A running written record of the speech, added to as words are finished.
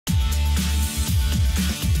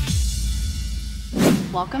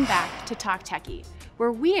Welcome back to Talk Techy,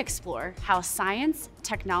 where we explore how science,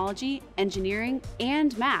 technology, engineering,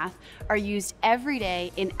 and math are used every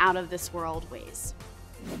day in out-of-this-world ways.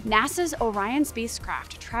 NASA's Orion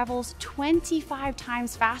spacecraft travels 25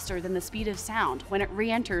 times faster than the speed of sound when it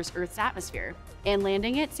re-enters Earth's atmosphere, and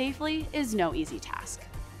landing it safely is no easy task.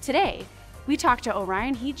 Today, we talk to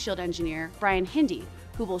Orion heat shield engineer Brian Hindi,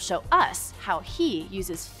 who will show us how he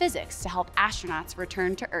uses physics to help astronauts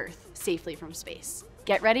return to Earth safely from space.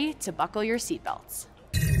 Get ready to buckle your seatbelts.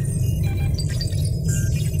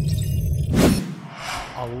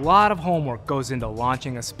 A lot of homework goes into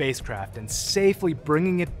launching a spacecraft and safely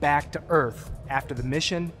bringing it back to Earth after the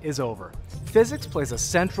mission is over. Physics plays a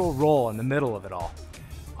central role in the middle of it all.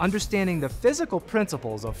 Understanding the physical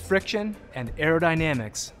principles of friction and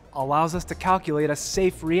aerodynamics allows us to calculate a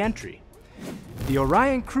safe re-entry. The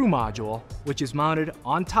Orion Crew Module, which is mounted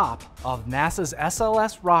on top of NASA's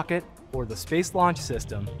SLS rocket or the Space Launch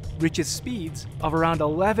System, reaches speeds of around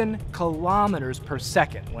 11 kilometers per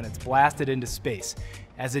second when it's blasted into space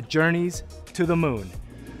as it journeys to the moon.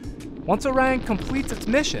 Once Orion completes its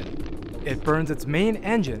mission, it burns its main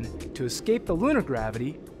engine to escape the lunar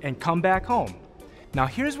gravity and come back home. Now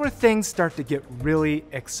here's where things start to get really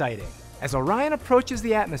exciting. As Orion approaches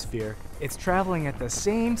the atmosphere, it's traveling at the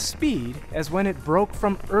same speed as when it broke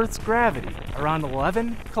from Earth's gravity, around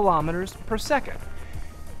 11 kilometers per second.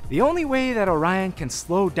 The only way that Orion can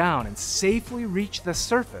slow down and safely reach the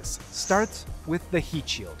surface starts with the heat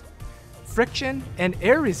shield. Friction and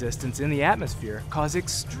air resistance in the atmosphere cause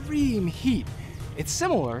extreme heat. It's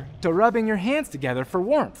similar to rubbing your hands together for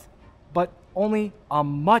warmth, but only a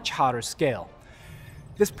much hotter scale.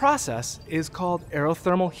 This process is called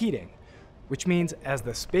aerothermal heating, which means as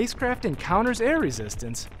the spacecraft encounters air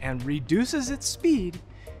resistance and reduces its speed,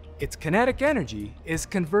 its kinetic energy is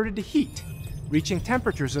converted to heat, reaching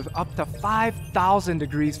temperatures of up to 5,000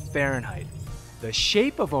 degrees Fahrenheit. The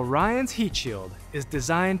shape of Orion's heat shield is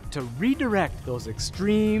designed to redirect those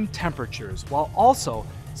extreme temperatures while also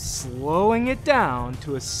slowing it down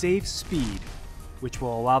to a safe speed, which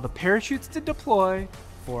will allow the parachutes to deploy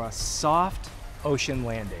for a soft ocean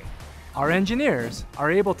landing. Our engineers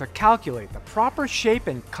are able to calculate the proper shape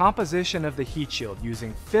and composition of the heat shield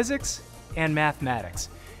using physics and mathematics,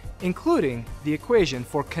 including the equation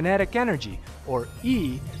for kinetic energy, or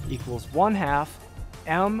E equals 1/2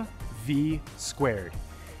 mv squared.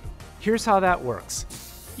 Here's how that works.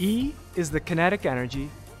 E is the kinetic energy,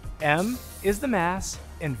 m is the mass,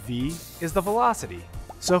 and v is the velocity.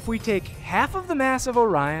 So if we take half of the mass of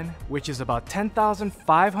Orion, which is about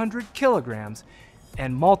 10,500 kilograms,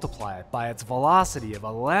 and multiply it by its velocity of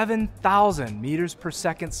 11,000 meters per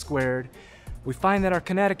second squared, we find that our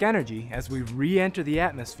kinetic energy as we re-enter the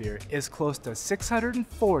atmosphere is close to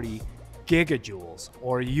 640 gigajoules,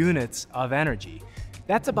 or units of energy.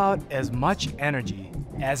 That's about as much energy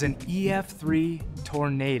as an EF3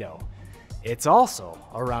 tornado. It's also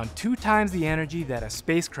around 2 times the energy that a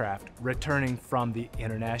spacecraft returning from the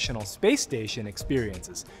International Space Station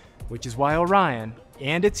experiences, which is why Orion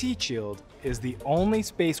and its heat shield is the only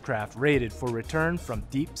spacecraft rated for return from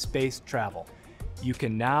deep space travel. You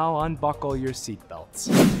can now unbuckle your seatbelts.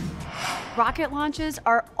 Rocket launches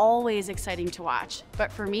are always exciting to watch,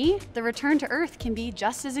 but for me, the return to Earth can be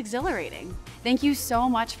just as exhilarating. Thank you so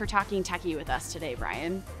much for talking techie with us today,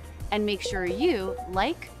 Brian. And make sure you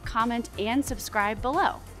like, comment, and subscribe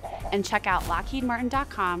below. And check out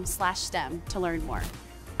lockheedmartin.com/STEM to learn more.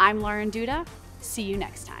 I'm Lauren Duda. See you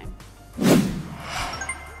next time.